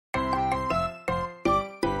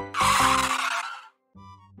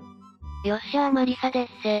よっしゃーマリサで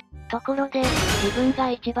すせ。ところで、自分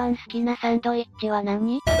が一番好きなサンドイッチは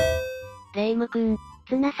何？レイムくん。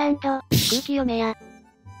ツナサンド。空気読めや。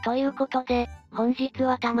ということで、本日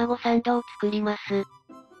は卵サンドを作ります。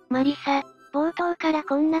マリサ、冒頭から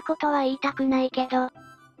こんなことは言いたくないけど、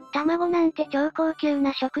卵なんて超高級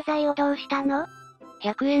な食材をどうしたの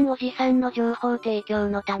？100円おじさんの情報提供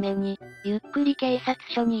のために、ゆっくり警察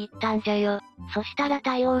署に行ったんじゃよ。そしたら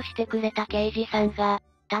対応してくれた刑事さんが、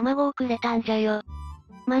卵をくれたんじゃよ。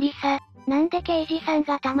マリサ、なんで刑事さん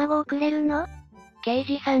が卵をくれるの？刑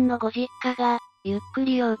事さんのご実家が、ゆっく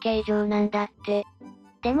り養鶏場なんだって。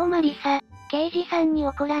でもマリサ、刑事さんに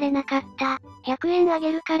怒られなかった。100円あ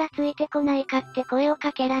げるからついてこないかって声を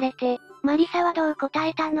かけられて、マリサはどう答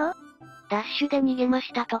えたの？ダッシュで逃げま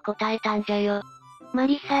したと答えたんじゃよ。マ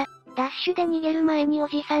リサ、ダッシュで逃げる前にお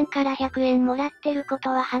じさんから100円もらってること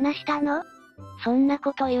は話したの？そんな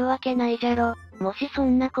こと言うわけないじゃろ。もしそ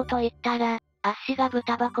んなこと言ったら、あっしが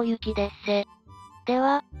豚箱行きですせ。で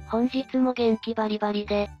は、本日も元気バリバリ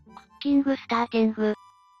で、クッキングスターティング。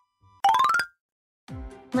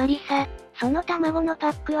マリサ、その卵のパ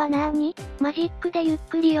ックはなーに？マジックでゆっ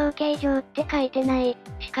くり養鶏場って書いてない。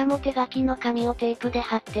しかも手書きの紙をテープで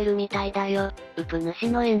貼ってるみたいだよ。ウプ主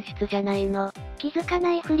の演出じゃないの。気づか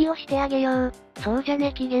ないふりをしてあげよう。そうじゃ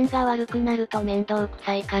ね、機嫌が悪くなると面倒く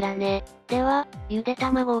さいからね。では、ゆで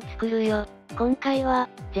卵を作るよ。今回は、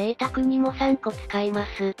贅沢にも3個使います。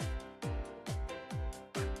沸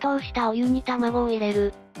騰したお湯に卵を入れ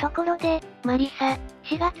る。ところで、マリサ、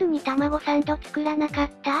4月に卵サンド作らなかっ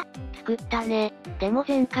た？作ったね。でも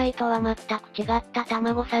前回とは全く違った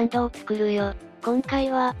卵サンドを作るよ。今回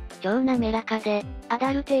は、超滑らかで、ア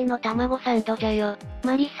ダルテイの卵サンドじゃよ。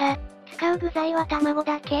マリサ、使う具材は卵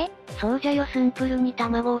だけ？そうじゃよ、シンプルに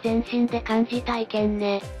卵を全身で感じ体験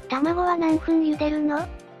ね。卵は何分茹でるの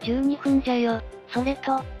？12分じゃよ。それ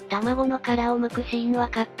と、卵の殻を剥くシーンは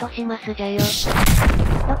カットしますじゃよ。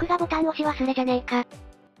録画ボタン押し忘れじゃねえか。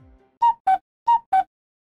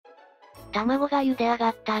卵が茹で上が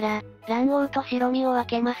ったら、卵黄と白身を分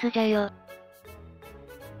けますじゃよ。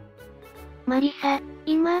マリサ、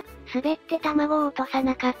今、滑って卵を落とさ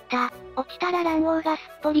なかった。落ちたら卵黄がすっ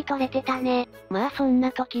ぽり取れてたね。まあそん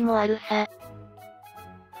な時もあるさ。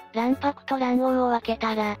卵白と卵黄を分け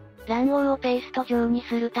たら、卵黄をペースト状に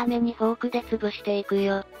するためにフォークで潰していく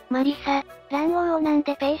よ。マリサ、卵黄をなん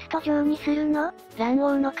でペースト状にするの？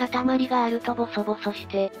卵黄の塊があるとボソボソし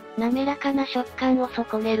て、滑らかな食感を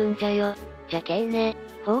損ねるんじゃよ。じゃけーね、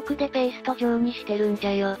フォークでペースト状にしてるんじ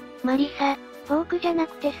ゃよ。マリサ、フォークじゃな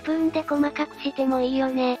くてスプーンで細かくしてもいいよ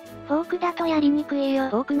ね。フォークだとやりにくいよ。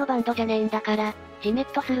フォークのバンドじゃねえんだから、ジメ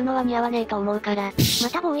ッとするのは似合わねえと思うから。ま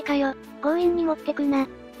たボーイかよ。強引に持ってくな。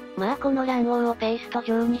まあこの卵黄をペースト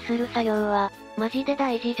状にする作業は、マジで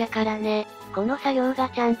大事じゃからね。この作業が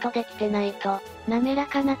ちゃんとできてないと、滑ら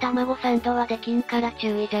かな卵サンドはできんから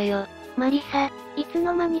注意じゃよ。マリサ、いつ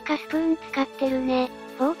の間にかスプーン使ってるね。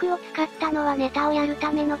フォークを使ったのはネタをやる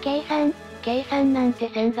ための計算？計算なん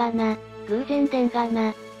てせんがな。偶然でんが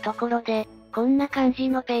な。ところで、こんな感じ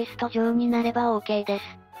のペースト状になれば OK です。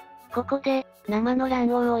ここで、生の卵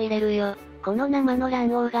黄を入れるよ。この生の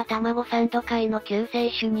卵黄が卵サンド界の救世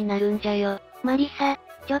主になるんじゃよ。マリサ、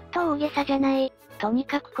ちょっと大げさじゃない。とに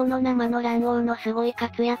かくこの生の卵黄のすごい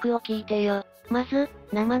活躍を聞いてよ。まず、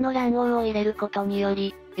生の卵黄を入れることによ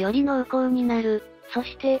り、より濃厚になる。そ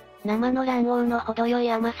して、生の卵黄の程よい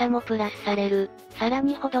甘さもプラスされる。さら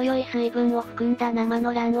に程よい水分を含んだ生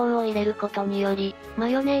の卵黄を入れることにより、マ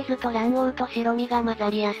ヨネーズと卵黄と白身が混ざ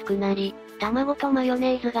りやすくなり、卵とマヨ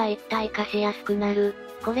ネーズが一体化しやすくなる。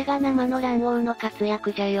これが生の卵黄の活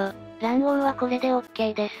躍じゃよ。卵黄はこれで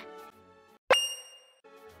OK です。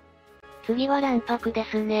次は卵白で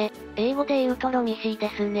すね。英語で言うとロミシー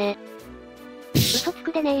ですね。嘘つ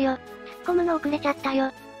くでねえよ。突っ込むの遅れちゃった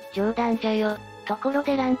よ。冗談じゃよ。ところ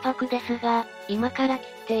で卵白ですが、今から切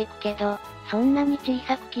っていくけど、そんなに小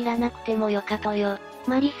さく切らなくてもよかとよ。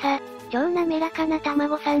マリサ、超滑らかな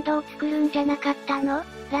卵サンドを作るんじゃなかったの？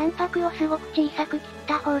卵白をすごく小さく切っ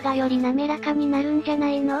た方がより滑らかになるんじゃな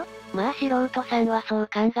いの？まあ素人さんはそう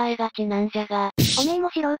考えがちなんじゃが。おめえも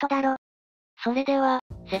素人だろ。それでは、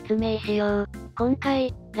説明しよう。今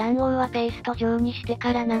回、卵黄はペースト状にして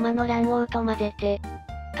から生の卵黄と混ぜて、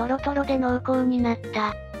トロトロで濃厚になっ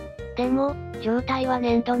た。でも、状態は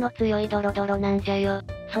粘度の強いドロドロなんじゃよ。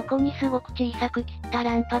そこにすごく小さく切った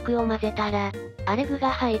卵白を混ぜたら、あれ具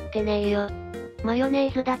が入ってねえよ。マヨネ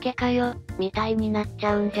ーズだけかよ、みたいになっち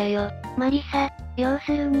ゃうんじゃよ。マリサ、要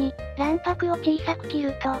するに、卵白を小さく切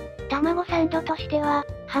ると、卵サンドとしては、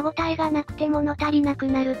歯ごたえがなくて物足りなく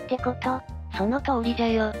なるってこと。その通りじゃ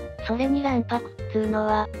よ。それに卵白っつうの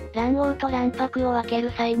は、卵黄と卵白を分け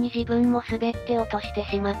る際に自分も滑って落として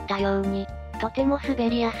しまったように、とても滑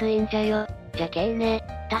りやすいんじゃよ。じゃけーね、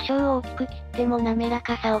多少大きく切っても滑ら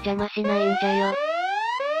かさを邪魔しないんじゃよ。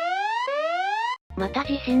また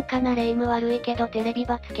自信家なレイム悪いけどテレビ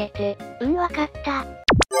ばつけて。わかった。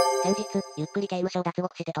先日、ゆっくり刑務所を脱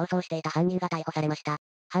獄して逃走していた犯人が逮捕されました。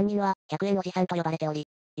犯人は、100円おじさんと呼ばれており、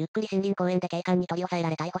ゆっくり森林公園で警官に取り押さえら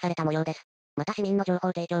れ逮捕された模様です。また市民の情報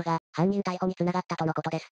提供が、犯人逮捕に繋がったとのこと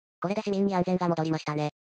です。これで市民に安全が戻りました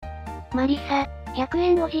ね。マリサ、100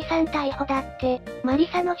円おじさん逮捕だって、マリ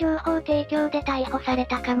サの情報提供で逮捕され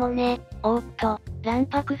たかもね。おっと、卵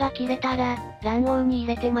白が切れたら、卵黄に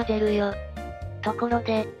入れて混ぜるよ。ところ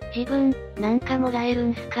で、自分、なんかもらえる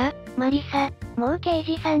んすか？マリサ、もう刑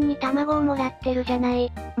事さんに卵をもらってるじゃな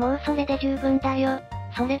い。もうそれで十分だよ。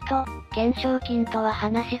それと、懸賞金とは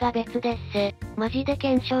話が別ですせ。マジで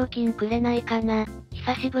懸賞金くれないかな。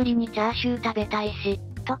久しぶりにチャーシュー食べたいし。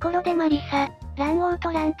ところでマリサ、卵黄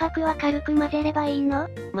と卵白は軽く混ぜればいいの？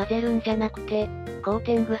混ぜるんじゃなくて、コー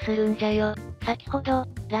ティングするんじゃよ。先ほど、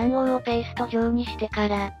卵黄をペースト状にしてか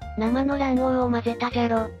ら、生の卵黄を混ぜたじゃ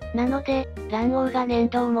ろ。なので、卵黄が粘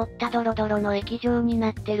土を持ったドロドロの液状に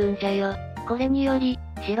なってるんじゃよ。これにより、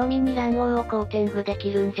白身に卵黄をコーティングで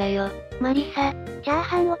きるんじゃよ。マリサ、チャー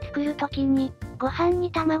ハンを作るときに、ご飯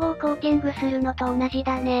に卵をコーティングするのと同じ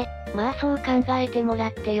だね。まあそう考えてもら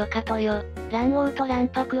ってよかとよ。卵黄と卵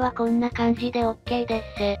白はこんな感じで OK で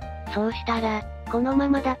すせ。そうしたら、このま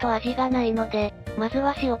まだと味がないので、まず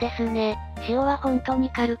は塩ですね。塩は本当に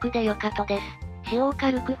軽くでよかとです。塩を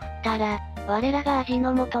軽く振ったら、我らが味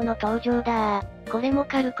の素の登場だー。これも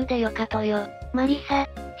軽くでよかとよ。マリサ、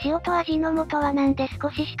塩と味の素はなんで少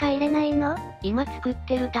ししか入れないの？今作っ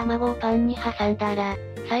てる卵をパンに挟んだら、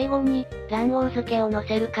最後に、卵黄漬けを乗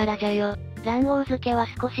せるからじゃよ。卵黄漬けは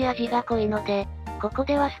少し味が濃いので、ここ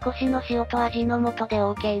では少しの塩と味の素で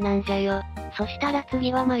OK なんじゃよ。そしたら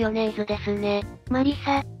次はマヨネーズですね。マリ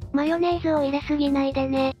サ、マヨネーズを入れすぎないで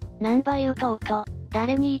ね。なんば言うとうと、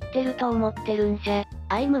誰に言ってると思ってるんじゃ。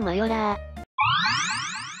アイムマヨラー。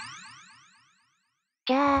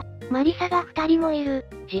じゃあ、マリサが2人もいる。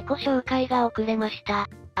自己紹介が遅れました。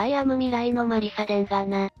アイアム未来のマリサでんが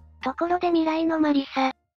な。ところで未来のマリ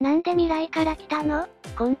サ、なんで未来から来たの？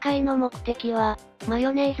今回の目的は、マ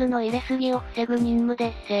ヨネーズの入れすぎを防ぐ任務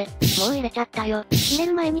ですせ。もう入れちゃったよ。入れ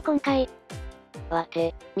る前に今回。わ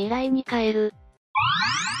て、未来に帰る。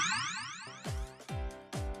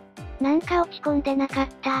なんか落ち込んでなかっ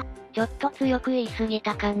た。ちょっと強く言い過ぎ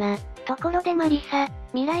たかな。ところでマリサ、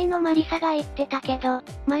未来のマリサが言ってたけど、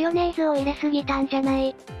マヨネーズを入れすぎたんじゃな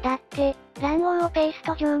い。だって、卵黄をペース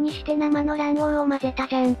ト状にして生の卵黄を混ぜた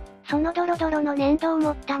じゃん。そのドロドロの粘土を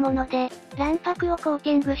持ったもので、卵白をコー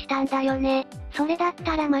ティングしたんだよね。それだっ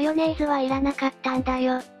たらマヨネーズはいらなかったんだ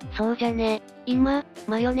よ。そうじゃね。今、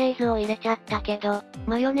マヨネーズを入れちゃったけど、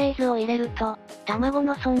マヨネーズを入れると、卵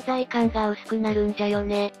の存在感が薄くなるんじゃよ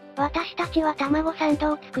ね。私たちは卵サン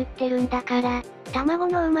ドを作ってるんだから、卵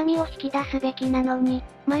の旨味を引き出すべきなのに、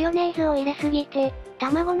マヨネーズを入れすぎて、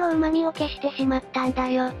卵の旨味を消してしまったんだ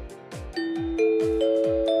よ。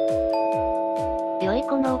良い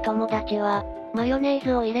子のお友達は、マヨネー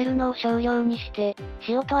ズを入れるのを少量にして、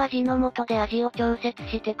塩と味の素で味を調節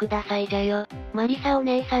してくださいじゃよ。マリサお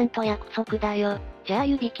姉さんと約束だよ。じゃあ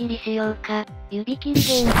指切りしようか。指切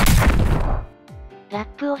りでん。ラッ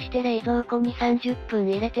プをして冷蔵庫に30分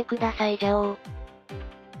入れてくださいじゃおう。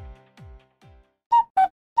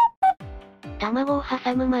卵を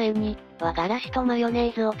挟む前に、和がらしとマヨネ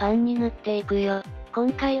ーズをパンに塗っていくよ。今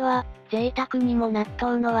回は、贅沢にも納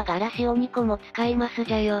豆の和がらしを2個も使います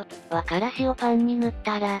じゃよ。和からしをパンに塗っ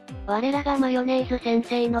たら、我らがマヨネーズ先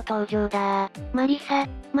生の登場だー。マリサ、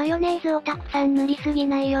マヨネーズをたくさん塗りすぎ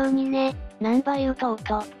ないようにね。なんば言うとう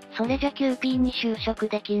と、それじゃキューピーに就職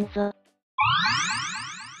できんぞ。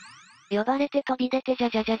呼ばれて飛び出てじゃ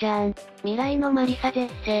じゃじゃじゃーん。未来のマリサ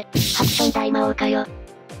絶世。ハクション大魔王かよ。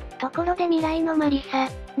ところで未来のマリサ、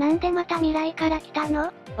なんでまた未来から来た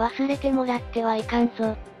の？忘れてもらってはいかん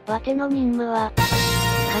ぞ。わての任務は、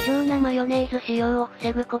過剰なマヨネーズ使用を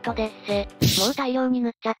防ぐことですせ。もう大量に塗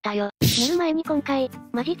っちゃったよ。塗る前に今回、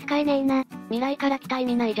マジ使えねえな。未来から来た意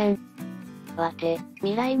味ないじゃん。わて、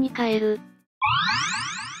未来に帰る。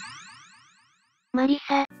マリ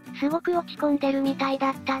サ、すごく落ち込んでるみたいだ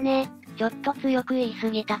ったね。ちょっと強く言い過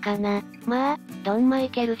ぎたかな。まあ、どんまい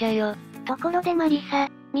けるじゃよ。ところでマリサ、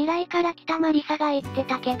未来から来たマリサが言って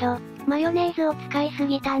たけど、マヨネーズを使いす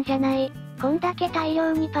ぎたんじゃない。こんだけ大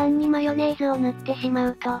量にパンにマヨネーズを塗ってしま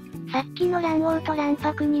うと、さっきの卵黄と卵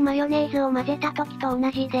白にマヨネーズを混ぜた時と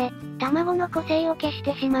同じで、卵の個性を消し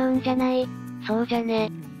てしまうんじゃない。そうじゃ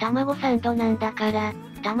ね。卵サンドなんだから、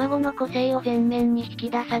卵の個性を前面に引き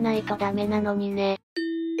出さないとダメなのにね。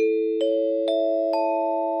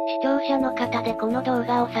視聴者の方でこの動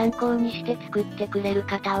画を参考にして作ってくれる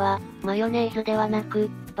方は、マヨネーズではなく、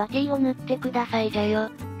バティを塗ってくださいじゃよ。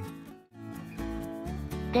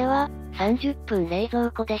では、30分冷蔵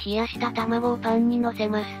庫で冷やした卵をパンに乗せ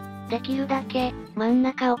ます。できるだけ、真ん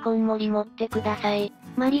中をこんもり持ってください。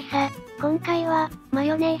マリサ、今回は、マ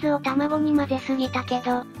ヨネーズを卵に混ぜすぎたけ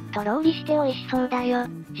ど、とろーりして美味しそうだよ。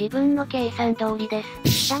自分の計算通りで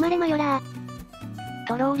す。黙れマヨラー。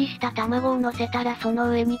とろーりした卵を乗せたらその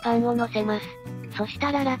上にパンを乗せます。そし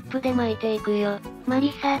たらラップで巻いていくよ。マ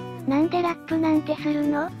リサ、なんでラップなんてする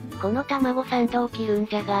の？この卵サンドを切るん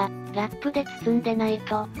じゃが、ラップで包んでない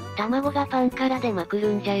と、卵がパンからでまく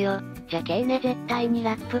るんじゃよ。じゃけーね絶対に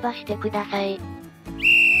ラップばしてください。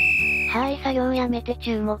はーい作業やめて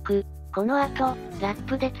注目。この後、ラッ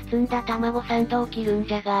プで包んだ卵サンドを切るん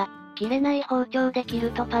じゃが、切れない包丁で切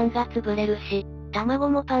るとパンが潰れるし、卵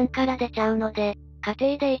もパンから出ちゃうので、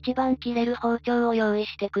家庭で一番切れる包丁を用意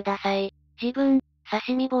してください。自分、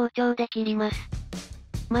刺身包丁で切ります。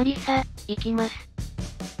マリサ、行きます。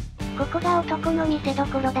ここが男の見せ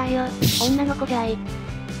所だよ。女の子じゃい。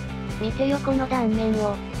見てよこの断面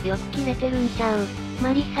を、よく切れてるんちゃう。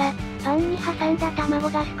マリサ、パンに挟んだ卵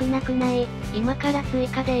が少なくない？今から追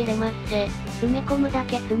加で入れますせ。詰め込むだ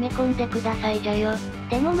け詰め込んでくださいじゃよ。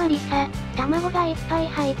でもマリサ、卵がいっぱい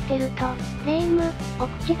入ってると、レイム、お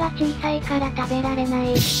口が小さいから食べられな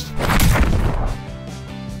い。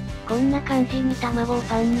こんな感じに卵を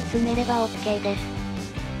パンに詰めれば OK です。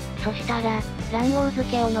そしたら、卵黄漬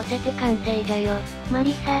けを乗せて完成じゃよ。マ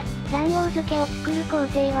リサ、卵黄漬けを作る工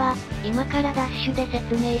程は、今からダッシュで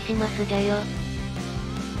説明しますじゃよ。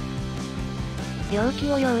容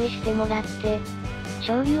器を用意してもらって、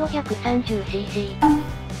醤油を 130cc、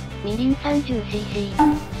みりん 30cc、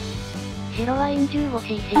白ワイン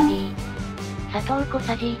 15cc、砂糖小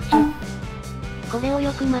さじ1。これを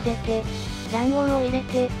よく混ぜて、卵黄を入れ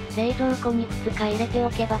て、冷蔵庫に2日入れてお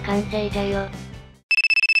けば完成じゃよ。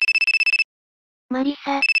マリ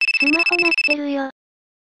サ、スマホ鳴ってるよ。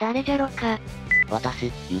誰じゃろか。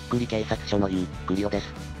私、ゆっくり警察署のゆっくりおで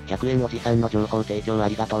す。100円おじさんの情報提供あ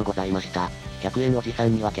りがとうございました。100円おじさ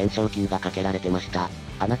んには懸賞金がかけられてました。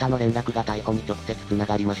あなたの連絡が逮捕に直接つな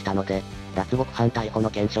がりましたので、脱獄犯逮捕の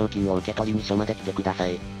懸賞金を受け取りに署まで来てくださ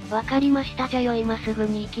い。わかりましたじゃよ。今すぐ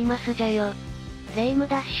に行きますじゃよ。霊夢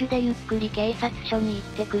ダッシュでゆっくり警察署に行っ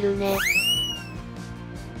てくるね。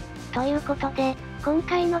ということで、今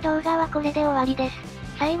回の動画はこれで終わりです。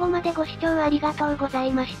最後までご視聴ありがとうござ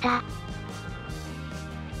いました。